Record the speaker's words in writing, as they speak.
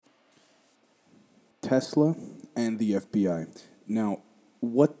Tesla and the FBI. Now,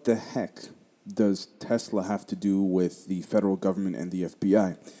 what the heck does Tesla have to do with the federal government and the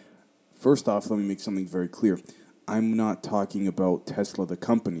FBI? First off, let me make something very clear. I'm not talking about Tesla, the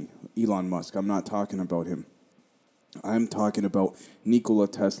company, Elon Musk. I'm not talking about him. I'm talking about Nikola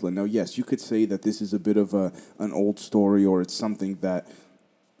Tesla. Now, yes, you could say that this is a bit of an old story or it's something that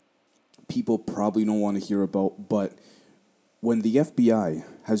people probably don't want to hear about, but when the FBI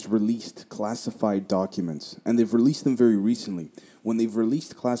has released classified documents, and they've released them very recently, when they've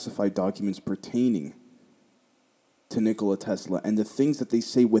released classified documents pertaining to Nikola Tesla, and the things that they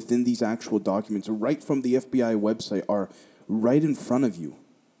say within these actual documents, right from the FBI website, are right in front of you.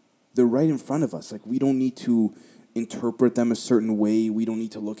 They're right in front of us. Like, we don't need to interpret them a certain way. We don't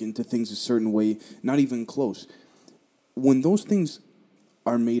need to look into things a certain way, not even close. When those things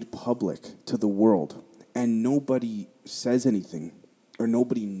are made public to the world and nobody says anything or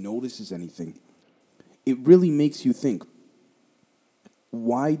nobody notices anything, it really makes you think,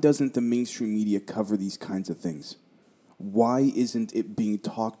 why doesn't the mainstream media cover these kinds of things? Why isn't it being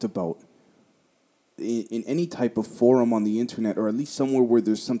talked about in any type of forum on the internet, or at least somewhere where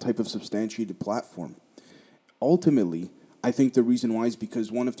there's some type of substantiated platform? Ultimately, I think the reason why is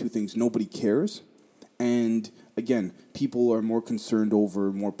because one of two things: nobody cares, and again, people are more concerned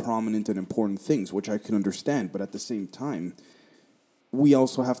over more prominent and important things, which I can understand. But at the same time, we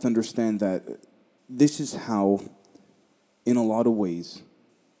also have to understand that this is how, in a lot of ways,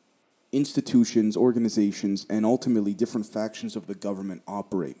 institutions, organizations, and ultimately different factions of the government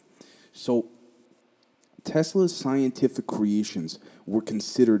operate. So Tesla's scientific creations were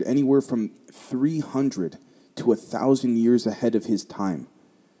considered anywhere from 300 to 1,000 years ahead of his time.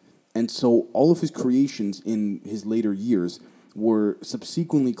 And so all of his creations in his later years were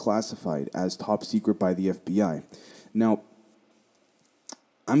subsequently classified as top secret by the FBI. Now,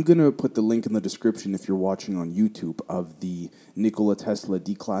 I'm going to put the link in the description if you're watching on YouTube of the Nikola Tesla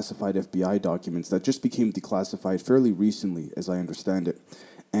declassified FBI documents that just became declassified fairly recently, as I understand it.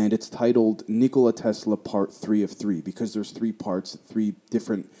 And it's titled Nikola Tesla Part 3 of 3, because there's three parts, three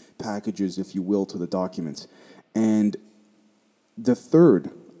different packages, if you will, to the documents. And the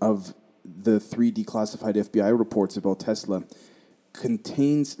third of the three declassified FBI reports about Tesla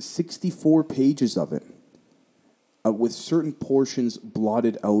contains 64 pages of it, with certain portions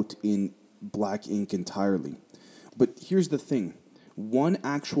blotted out in black ink entirely. But here's the thing. One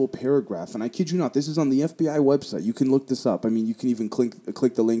actual paragraph, and I kid you not, this is on the FBI website. You can look this up. I mean, you can even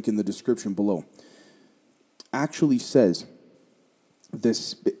click the link in the description below. Actually says, the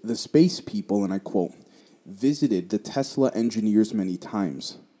space people, and I quote, visited the Tesla engineers many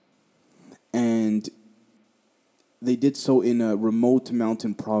times. And they did so in a remote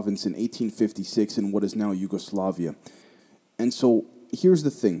mountain province in 1856 in what is now Yugoslavia. And so here's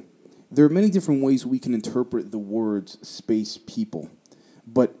the thing. There are many different ways we can interpret the words space people.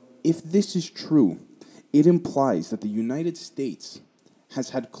 But if this is true, it implies that the United States has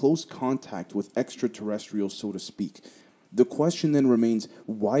had close contact with extraterrestrials, so to speak. The question then remains,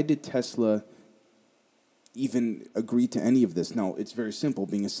 why did Tesla even agree to any of this? Now, it's very simple.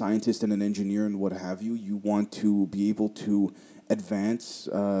 Being a scientist and an engineer and what have you, you want to be able to advance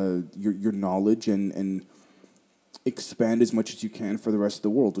your knowledge and expand as much as you can for the rest of the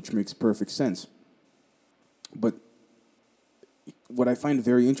world, which makes perfect sense. But what I find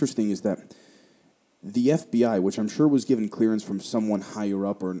very interesting is that the FBI, which I'm sure was given clearance from someone higher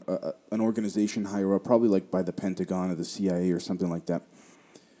up or an organization higher up, probably like by the Pentagon or the CIA or something like that,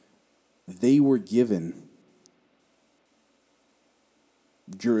 they were given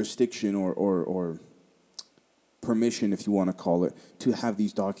jurisdiction or permission, if you want to call it, to have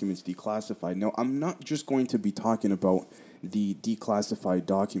these documents declassified. Now, I'm not just going to be talking about the declassified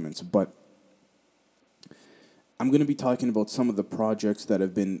documents, but I'm going to be talking about some of the projects that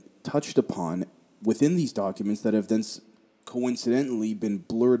have been touched upon within these documents that have then coincidentally been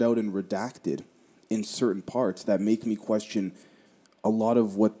blurred out and redacted in certain parts that make me question a lot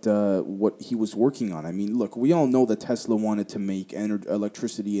of what he was working on. I mean, look, we all know that Tesla wanted to make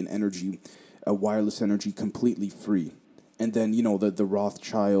electricity and energy, wireless energy, completely free. And then, you know, the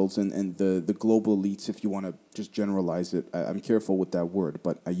Rothschilds and the global elites, if you want to just generalize it, I'm careful with that word,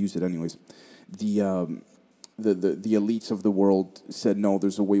 but I use it anyways. The elites of the world said, no,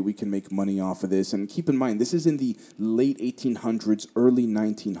 there's a way we can make money off of this. And keep in mind, this is in the late 1800s, early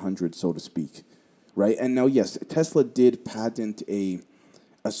 1900s, so to speak. Right? And now, yes, Tesla did patent a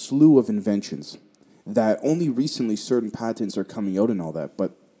slew of inventions that only recently certain patents are coming out and all that.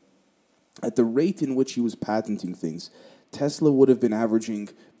 But at the rate in which he was patenting things, Tesla would have been averaging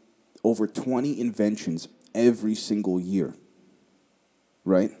over 20 inventions every single year.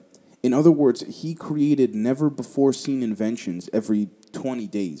 Right? In other words, he created never before seen inventions every 20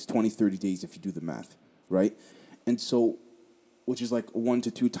 days, 20, 30 days if you do the math, right? And so, which is like 1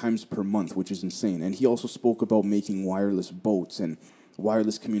 to 2 times per month, which is insane. And he also spoke about making wireless boats and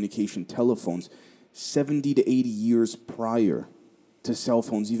wireless communication telephones 70 to 80 years prior to cell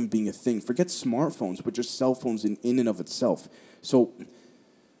phones even being a thing. Forget smartphones, but just cell phones in and of itself. So,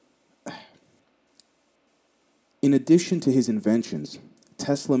 in addition to his inventions,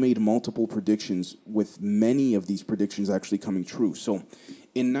 Tesla made multiple predictions, with many of these predictions actually coming true. So,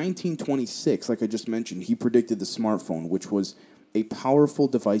 in 1926, like I just mentioned, he predicted the smartphone, which was a powerful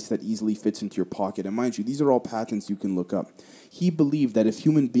device that easily fits into your pocket. And mind you, these are all patents you can look up. He believed that if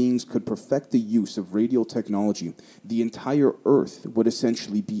human beings could perfect the use of radio technology, the entire Earth would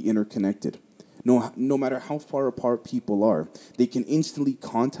essentially be interconnected. No matter how far apart people are, they can instantly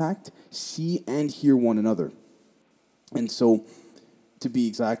contact, see, and hear one another. And so, to be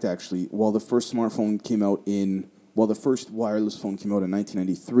exact, actually, while the first wireless phone came out in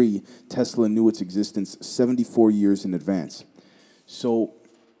 1993, Tesla knew its existence 74 years in advance. So,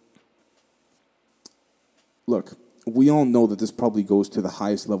 look, we all know that this probably goes to the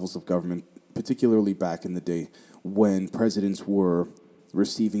highest levels of government, particularly back in the day when presidents were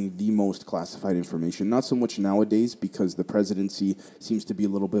receiving the most classified information. Not so much nowadays because the presidency seems to be a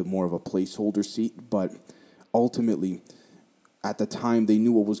little bit more of a placeholder seat, but ultimately, at the time, they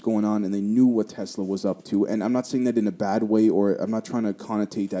knew what was going on and they knew what Tesla was up to. And I'm not saying that in a bad way, or I'm not trying to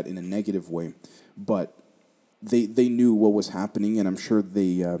connotate that in a negative way, but they knew what was happening, and I'm sure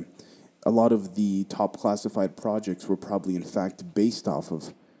a lot of the top classified projects were probably in fact based off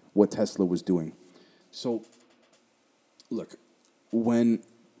of what Tesla was doing. So, look, when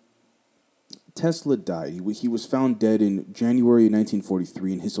Tesla died, he was found dead in January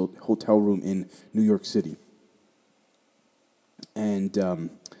 1943 in his hotel room in New York City. And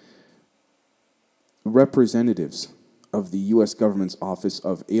representatives of the U.S. government's Office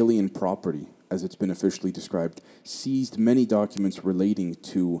of Alien Property, as it's been officially described, seized many documents relating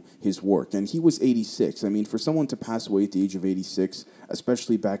to his work. And he was 86. I mean, for someone to pass away at the age of 86,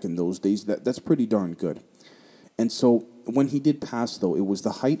 especially back in those days, that's pretty darn good. And so when he did pass, though, it was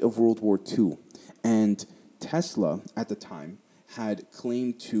the height of World War II. And Tesla, at the time, had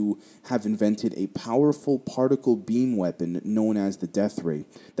claimed to have invented a powerful particle beam weapon known as the death ray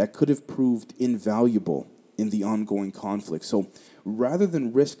that could have proved invaluable in the ongoing conflict. So rather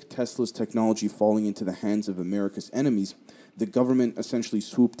than risk Tesla's technology falling into the hands of America's enemies, the government essentially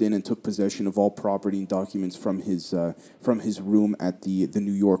swooped in and took possession of all property and documents from his room at the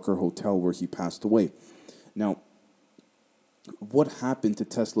New Yorker hotel where he passed away. Now, what happened to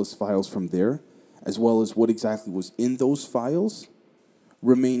Tesla's files from there, as well as what exactly was in those files,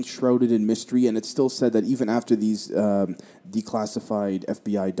 remains shrouded in mystery. And it's still said that even after these declassified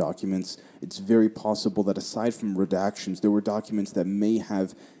FBI documents, it's very possible that aside from redactions, there were documents that may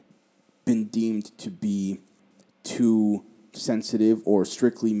have been deemed to be too sensitive or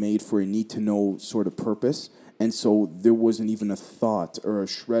strictly made for a need-to-know sort of purpose. And so there wasn't even a thought or a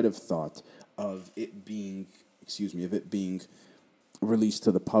shred of thought of it being, released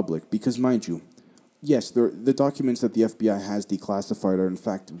to the public. Because mind you, yes, the documents that the FBI has declassified are in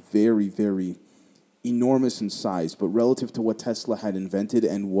fact very, very enormous in size, but relative to what Tesla had invented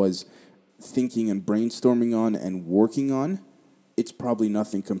and was thinking and brainstorming on and working on, it's probably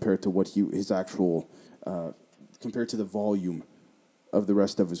nothing compared to what compared to the volume of the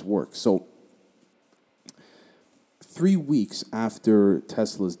rest of his work. So 3 weeks after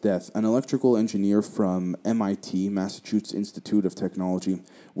Tesla's death, an electrical engineer from MIT, Massachusetts Institute of Technology,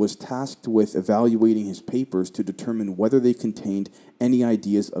 was tasked with evaluating his papers to determine whether they contained any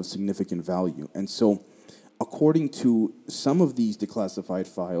ideas of significant value. And so, according to some of these declassified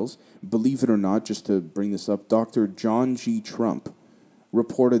files, believe it or not, just to bring this up, Dr. John G. Trump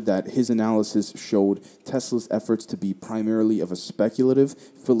reported that his analysis showed Tesla's efforts to be primarily of a speculative,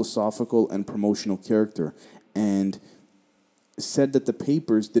 philosophical, and promotional character, and said that the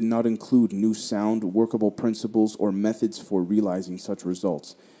papers did not include new sound, workable principles, or methods for realizing such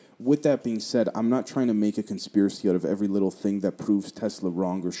results. With that being said, I'm not trying to make a conspiracy out of every little thing that proves Tesla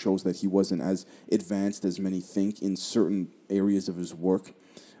wrong or shows that he wasn't as advanced as many think in certain areas of his work.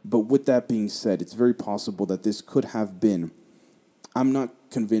 But with that being said, it's very possible that this could have been, I'm not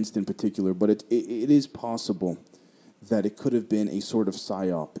convinced in particular, but it is possible that it could have been a sort of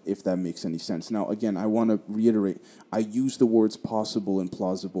psyop, if that makes any sense. Now, again, I want to reiterate, I use the words possible and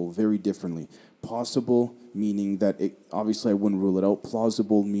plausible very differently. Possible meaning that obviously I wouldn't rule it out.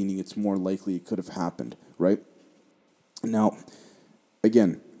 Plausible meaning it's more likely it could have happened, right? Now,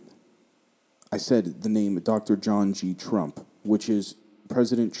 again, I said the name Dr. John G. Trump, which is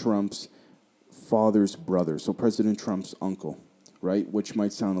President Trump's father's brother, so President Trump's uncle, right? Which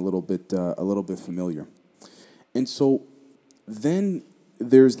might sound a little bit familiar. And so then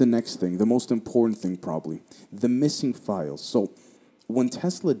there's the next thing, the most important thing probably, the missing files. So when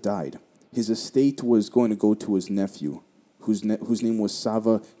Tesla died, his estate was going to go to his nephew, whose name was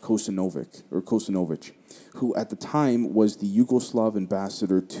Sava Kosanovic, who at the time was the Yugoslav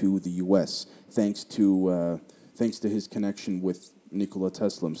ambassador to the U.S. Thanks to his connection with Nikola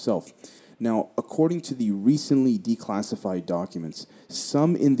Tesla himself. Now, according to the recently declassified documents,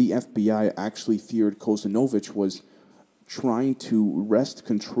 some in the FBI actually feared Kosanovic was trying to wrest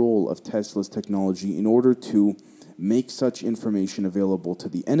control of Tesla's technology in order to make such information available to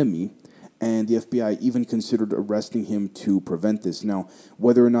the enemy, and the FBI even considered arresting him to prevent this. Now,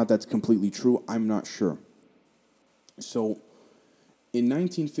 whether or not that's completely true, I'm not sure. So, in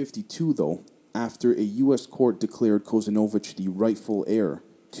 1952, though, after a U.S. court declared Kosanovic the rightful heir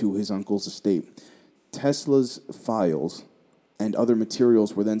to his uncle's estate, Tesla's files and other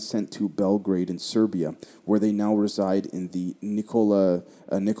materials were then sent to Belgrade in Serbia, where they now reside in the Nikola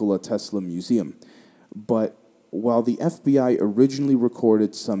Tesla Museum. But while the FBI originally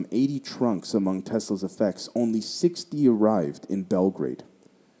recorded some 80 trunks among Tesla's effects, only 60 arrived in Belgrade.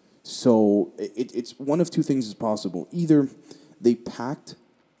 So it's one of two things is possible. Either they packed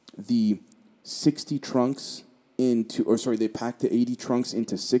the 60 trunks they packed the 80 trunks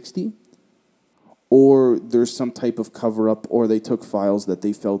into 60, or there's some type of cover-up, or they took files that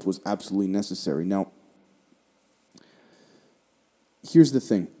they felt was absolutely necessary. Now, here's the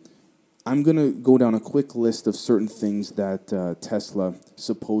thing. I'm going to go down a quick list of certain things that Tesla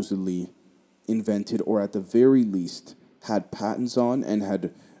supposedly invented, or at the very least had patents on and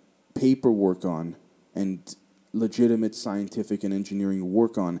had paperwork on and legitimate scientific and engineering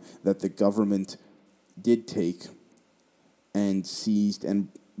work on that the government did take and seized and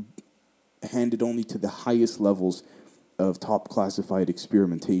handed only to the highest levels of top classified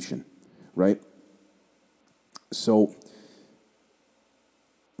experimentation, right? So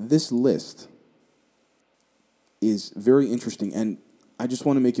this list is very interesting, and I just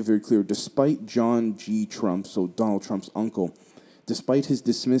want to make it very clear, despite John G. Trump, so Donald Trump's uncle, despite his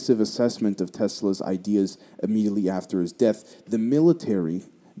dismissive assessment of Tesla's ideas immediately after his death, the military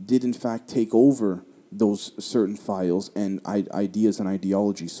did in fact take over those certain files and ideas and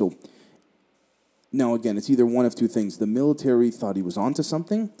ideologies. So now, again, it's either one of two things. The military thought he was onto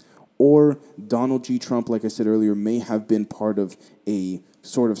something, or Donald G. Trump, like I said earlier, may have been part of a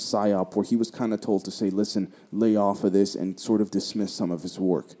sort of psyop where he was kind of told to say, listen, lay off of this, and sort of dismiss some of his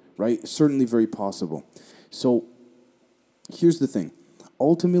work, right? Certainly very possible. So here's the thing.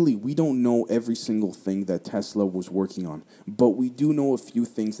 Ultimately, we don't know every single thing that Tesla was working on, but we do know a few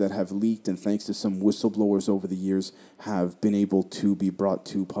things that have leaked, and thanks to some whistleblowers over the years, have been able to be brought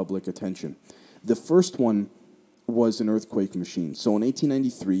to public attention. The first one was an earthquake machine. So in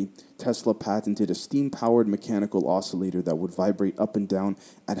 1893, Tesla patented a steam-powered mechanical oscillator that would vibrate up and down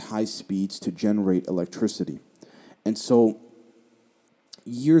at high speeds to generate electricity. And so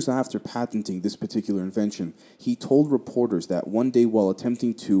years after patenting this particular invention, he told reporters that one day while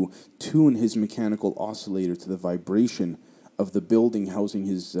attempting to tune his mechanical oscillator to the vibration of the building housing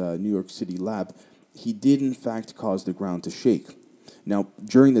his New York City lab, he did in fact cause the ground to shake. Now,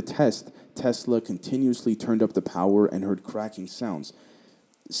 during the test, Tesla continuously turned up the power and heard cracking sounds.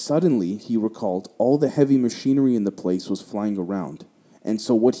 Suddenly, he recalled, all the heavy machinery in the place was flying around. And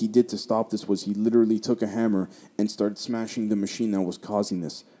so what he did to stop this was he literally took a hammer and started smashing the machine that was causing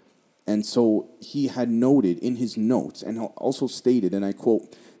this. And so he had noted in his notes and also stated, and I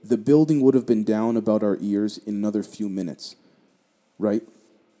quote, "The building would have been down about our ears in another few minutes," right?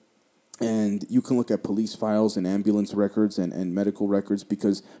 And you can look at police files and ambulance records and medical records,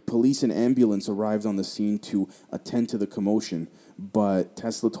 because police and ambulance arrived on the scene to attend to the commotion. But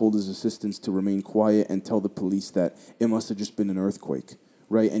Tesla told his assistants to remain quiet and tell the police that it must have just been an earthquake,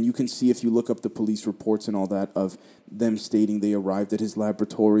 right? And you can see, if you look up the police reports and all that, of them stating they arrived at his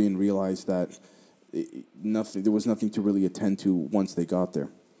laboratory and realized that there was nothing to really attend to once they got there.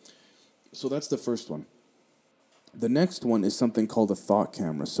 So that's the first one. The next one is something called a thought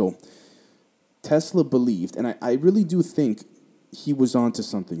camera. So Tesla believed, and I really do think he was onto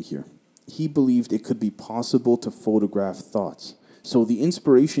something here. He believed it could be possible to photograph thoughts. So the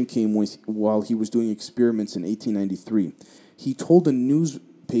inspiration came while he was doing experiments in 1893. He told a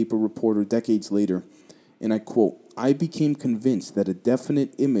newspaper reporter decades later, and I quote, "I became convinced that a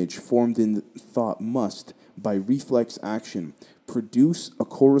definite image formed in thought must, by reflex action, produce a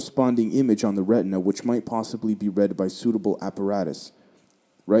corresponding image on the retina, which might possibly be read by suitable apparatus,"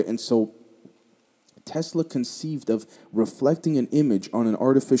 right? And so Tesla conceived of reflecting an image on an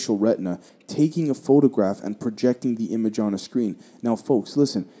artificial retina, taking a photograph, and projecting the image on a screen. Now, folks,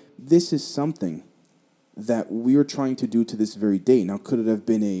 listen, this is something that we're trying to do to this very day. Now, could it have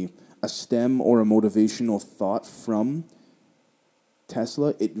been a STEM or a motivational thought from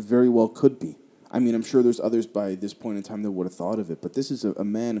Tesla? It very well could be. I mean, I'm sure there's others by this point in time that would have thought of it, but this is a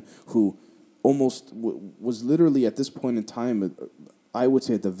man who was literally at this point in time, I would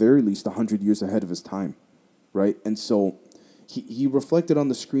say at the very least 100 years ahead of his time, right? And so he reflected on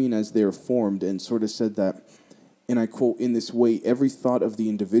the screen as they're formed and sort of said that, and I quote, in this way, every thought of the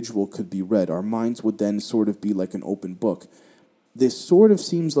individual could be read. Our minds would then sort of be like an open book. This sort of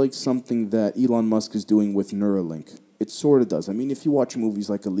seems like something that Elon Musk is doing with Neuralink. It sort of does. I mean, if you watch movies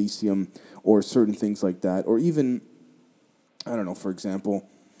like Elysium or certain things like that, or even, I don't know, for example,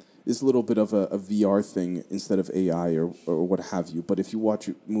 it's a little bit of a VR thing instead of AI or what have you. But if you watch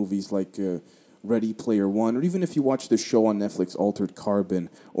movies like Ready Player One, or even if you watch the show on Netflix, Altered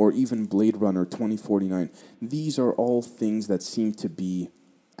Carbon, or even Blade Runner 2049, these are all things that seem to be,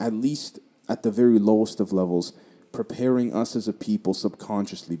 at least at the very lowest of levels, preparing us as a people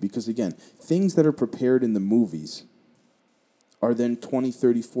subconsciously. Because again, things that are prepared in the movies are then 20,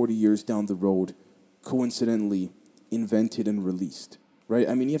 30, 40 years down the road, coincidentally invented and released, right?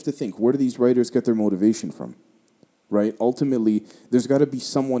 I mean, you have to think, where do these writers get their motivation from, right? Ultimately, there's got to be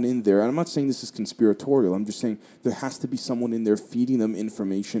someone in there, and I'm not saying this is conspiratorial, I'm just saying there has to be someone in there feeding them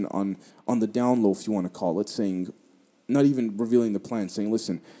information on the down low, if you want to call it, saying, not even revealing the plan, saying,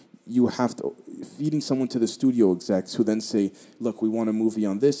 listen, you have to, feeding someone to the studio execs who then say, look, we want a movie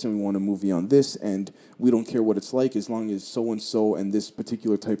on this and we want a movie on this, and we don't care what it's like as long as so and this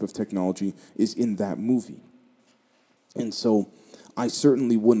particular type of technology is in that movie. And so I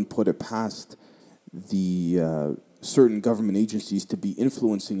certainly wouldn't put it past the certain government agencies to be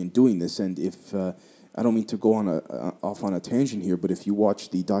influencing and doing this. And if I don't mean to go on off on a tangent here, but if you watch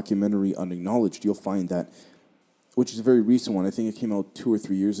the documentary Unacknowledged, you'll find that, which is a very recent one, I think it came out 2 or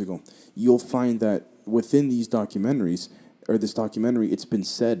 3 years ago, you'll find that within these documentaries, or this documentary, it's been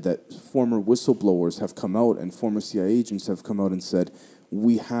said that former whistleblowers have come out and former CIA agents have come out and said,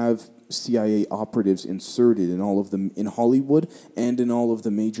 we have CIA operatives inserted in all of them in Hollywood and in all of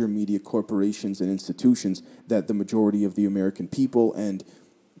the major media corporations and institutions that the majority of the American people and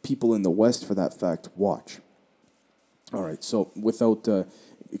people in the West, for that fact, watch. All right, so without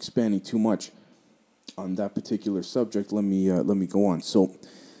expanding too much on that particular subject, let me go on. So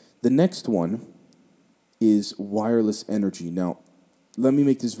the next one is wireless energy. Now, let me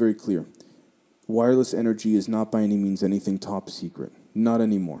make this very clear. Wireless energy is not by any means anything top secret. Not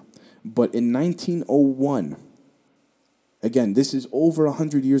anymore. But in 1901, again, this is over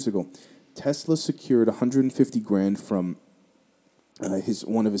 100 years ago, Tesla secured 150 grand from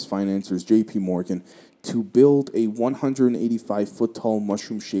one of his financiers, J.P. Morgan, to build a 185-foot tall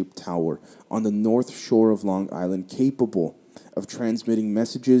mushroom-shaped tower on the north shore of Long Island, capable of transmitting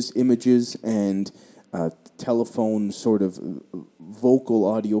messages, images, and telephone sort of vocal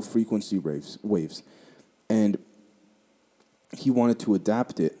audio frequency waves. And he wanted to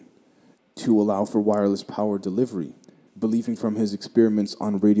adapt it to allow for wireless power delivery, believing from his experiments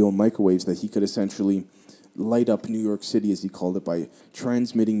on radio and microwaves that he could essentially light up New York City, as he called it, by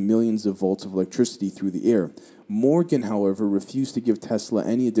transmitting millions of volts of electricity through the air. Morgan, however, refused to give Tesla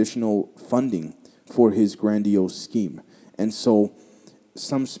any additional funding for his grandiose scheme. And so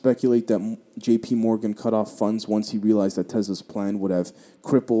some speculate that J.P. Morgan cut off funds once he realized that Tesla's plan would have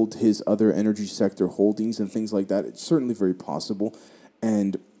crippled his other energy sector holdings and things like that. It's certainly very possible.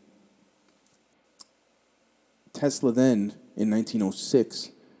 And Tesla then, in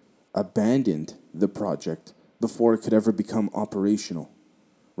 1906, abandoned the project before it could ever become operational,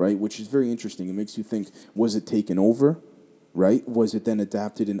 right? Which is very interesting. It makes you think, was it taken over, right? Was it then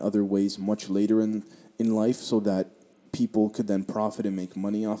adapted in other ways much later in life so that people could then profit and make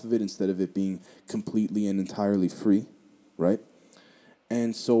money off of it instead of it being completely and entirely free, right?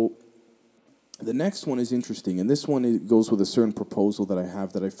 And so the next one is interesting, and this one goes with a certain proposal that I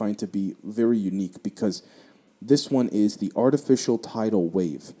have that I find to be very unique, because this one is the artificial tidal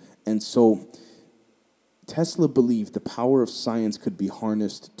wave. And so Tesla believed the power of science could be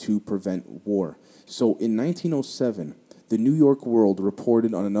harnessed to prevent war. So in 1907, the New York World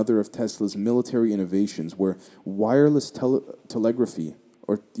reported on another of Tesla's military innovations where wireless telegraphy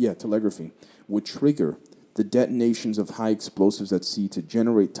would trigger the detonations of high explosives at sea to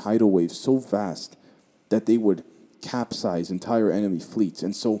generate tidal waves so vast that they would capsize entire enemy fleets.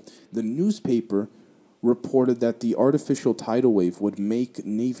 And so the newspaper reported that the artificial tidal wave would make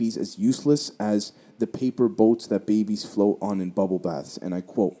navies as useless as the paper boats that babies float on in bubble baths, and I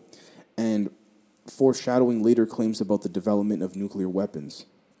quote. And foreshadowing later claims about the development of nuclear weapons.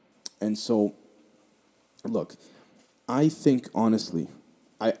 And so, look, I think honestly,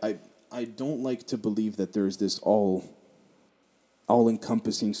 I don't like to believe that there's this all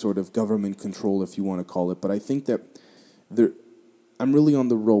encompassing sort of government control, if you want to call it. But I think that there, I'm really on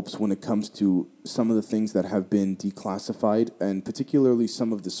the ropes when it comes to some of the things that have been declassified, and particularly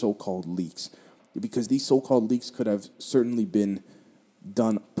some of the so-called leaks, because these so-called leaks could have certainly been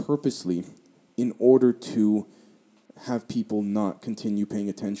done purposely in order to have people not continue paying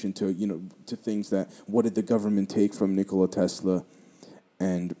attention to to things that what did the government take from Nikola Tesla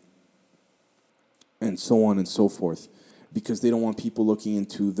and so on and so forth, because they don't want people looking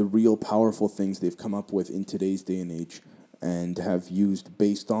into the real powerful things they've come up with in today's day and age and have used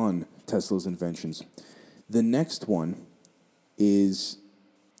based on Tesla's inventions. The next one is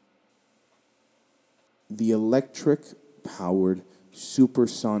the electric powered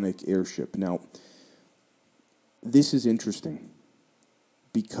supersonic airship. Now, this is interesting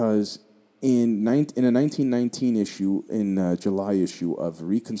because in a 1919 issue, in July issue of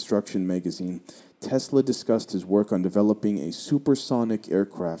Reconstruction magazine, Tesla discussed his work on developing a supersonic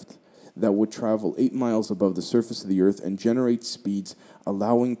aircraft that would travel 8 miles above the surface of the Earth and generate speeds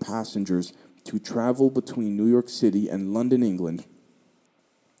allowing passengers to travel between New York City and London, England,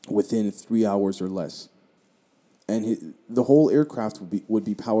 within 3 hours or less. And the whole aircraft would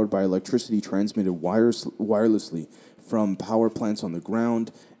be powered by electricity transmitted wirelessly from power plants on the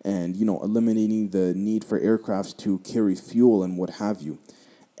ground, and eliminating the need for aircrafts to carry fuel and what have you.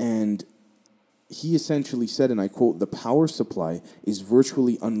 And he essentially said, and I quote, "The power supply is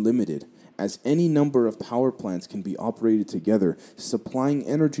virtually unlimited, as any number of power plants can be operated together, supplying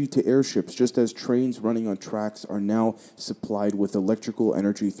energy to airships just as trains running on tracks are now supplied with electrical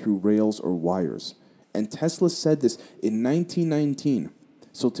energy through rails or wires." And Tesla said this in 1919.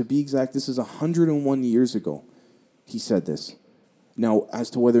 So to be exact, this is 101 years ago he said this. Now, as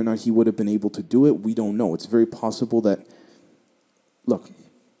to whether or not he would have been able to do it, we don't know. It's very possible that, look,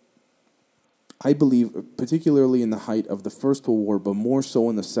 I believe, particularly in the height of the First World War, but more so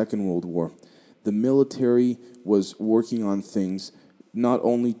in the Second World War, the military was working on things not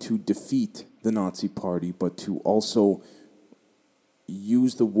only to defeat the Nazi Party, but to also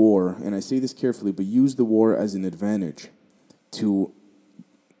use the war, and I say this carefully, but use the war as an advantage to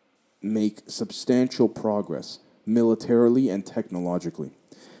make substantial progress militarily and technologically.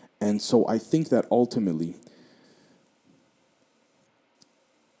 And so I think that ultimately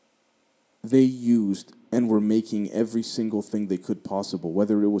they used and were making every single thing they could possible,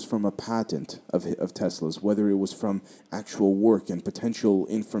 whether it was from a patent of Tesla's, whether it was from actual work and potential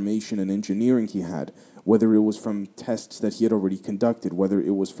information and engineering he had, whether it was from tests that he had already conducted, whether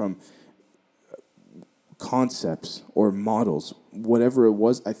it was from concepts or models, whatever it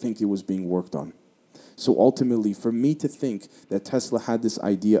was, I think it was being worked on. So ultimately, for me to think that Tesla had this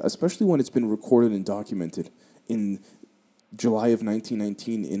idea, especially when it's been recorded and documented in July of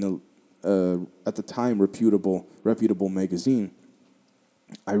 1919 in a at the time reputable magazine,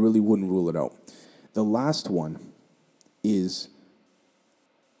 I really wouldn't rule it out. The last one is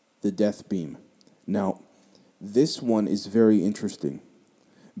the death beam. Now, this one is very interesting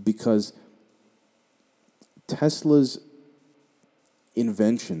because Tesla's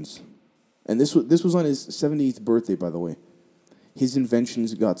inventions, and this was on his 78th birthday, by the way. His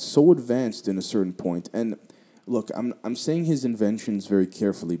inventions got so advanced in a certain point, and look, I'm saying his inventions very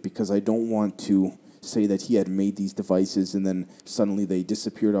carefully because I don't want to say that he had made these devices and then suddenly they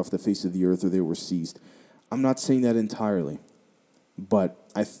disappeared off the face of the earth or they were seized. I'm not saying that entirely, but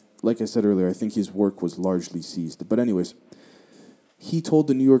like I said earlier, I think his work was largely seized. But anyways, he told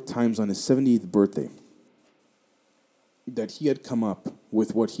the New York Times on his 78th birthday that he had come up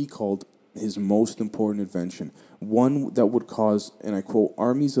with what he called his most important invention, one that would cause, and I quote,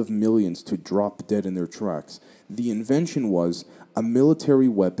 armies of millions to drop dead in their tracks. The invention was a military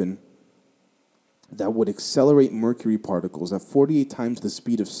weapon that would accelerate mercury particles at 48 times the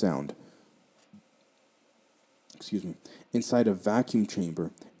speed of sound, inside a vacuum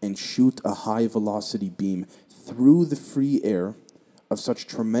chamber and shoot a high velocity beam through the free air of such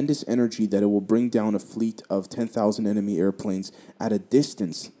tremendous energy that it will bring down a fleet of 10,000 enemy airplanes at a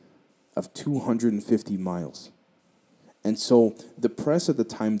distance of 250 miles. And so the press at the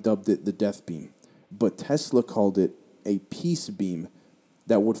time dubbed it the death beam, but Tesla called it a peace beam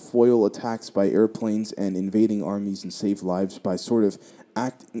that would foil attacks by airplanes and invading armies and save lives by sort of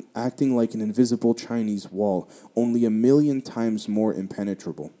acting like an invisible Chinese wall, only 1,000,000 times more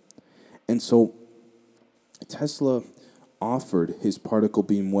impenetrable. And so Tesla offered his particle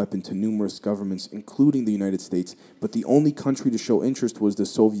beam weapon to numerous governments, including the United States, but the only country to show interest was the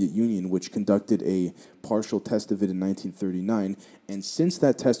Soviet Union, which conducted a partial test of it in 1939. And since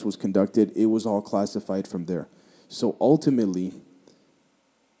that test was conducted, it was all classified from there. So ultimately,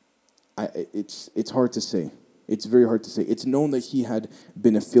 it's hard to say. It's very hard to say. It's known that he had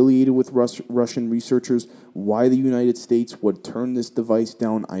been affiliated with Russian researchers. Why the United States would turn this device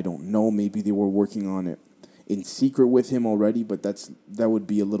down, I don't know. Maybe they were working on it in secret with him already, but that would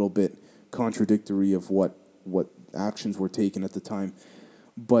be a little bit contradictory of what actions were taken at the time.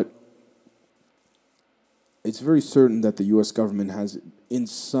 But it's very certain that the U.S. government has, in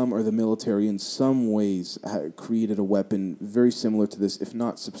some, or the military in some ways, created a weapon very similar to this, if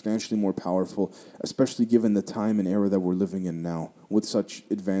not substantially more powerful, especially given the time and era that we're living in now, with such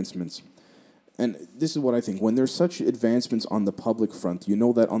advancements. And this is what I think. When there's such advancements on the public front, you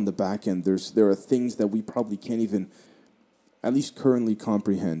know that on the back end, there are things that we probably can't even, at least currently,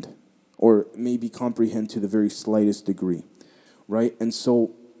 comprehend, or maybe comprehend to the very slightest degree, right? And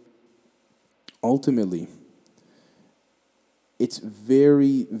so, ultimately, it's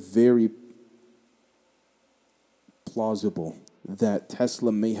very, very plausible that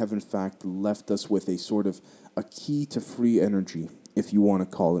Tesla may have in fact left us with a sort of a key to free energy, if you want to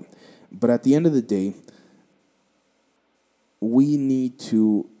call it. But at the end of the day, we need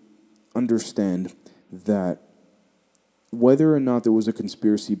to understand that whether or not there was a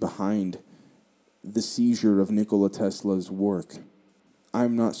conspiracy behind the seizure of Nikola Tesla's work,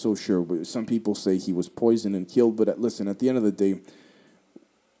 I'm not so sure. But some people say he was poisoned and killed. But listen, at the end of the day,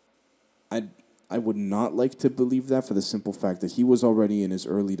 I would not like to believe that, for the simple fact that he was already in his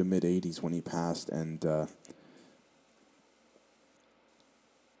early to mid 80s when he passed, and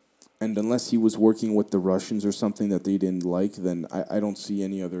unless he was working with the Russians or something that they didn't like, then I don't see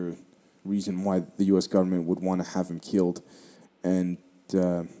any other reason why the U.S. government would want to have him killed. And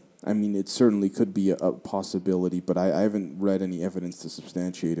I mean, it certainly could be a possibility, but I haven't read any evidence to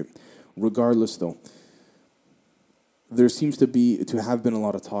substantiate it. Regardless, though, there seems to have been a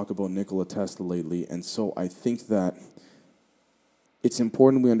lot of talk about Nikola Tesla lately, and so I think that it's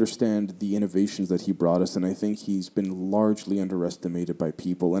important we understand the innovations that he brought us, and I think he's been largely underestimated by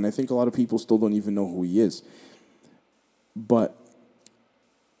people, and I think a lot of people still don't even know who he is. But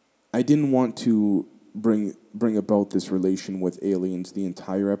I didn't want to bring about this relation with aliens the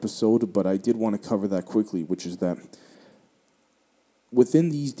entire episode, but I did want to cover that quickly, which is that within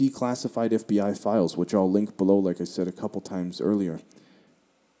these declassified FBI files, which I'll link below, like I said a couple times earlier,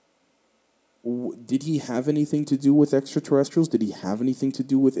 did he have anything to do with extraterrestrials? Did he have anything to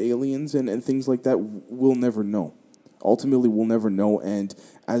do with aliens and things like that? We'll never know. Ultimately, we'll never know. And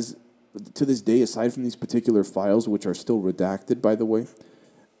as to this day, aside from these particular files, which are still redacted, by the way,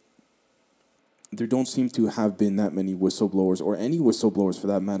 there don't seem to have been that many whistleblowers, or any whistleblowers for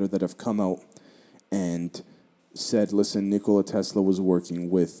that matter, that have come out and said, listen, Nikola Tesla was working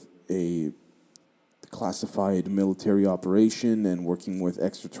with a classified military operation and working with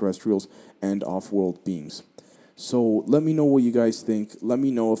extraterrestrials and off-world beings. So let me know what you guys think. Let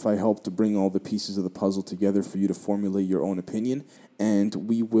me know if I helped to bring all the pieces of the puzzle together for you to formulate your own opinion, and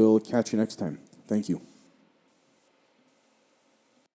we will catch you next time. Thank you.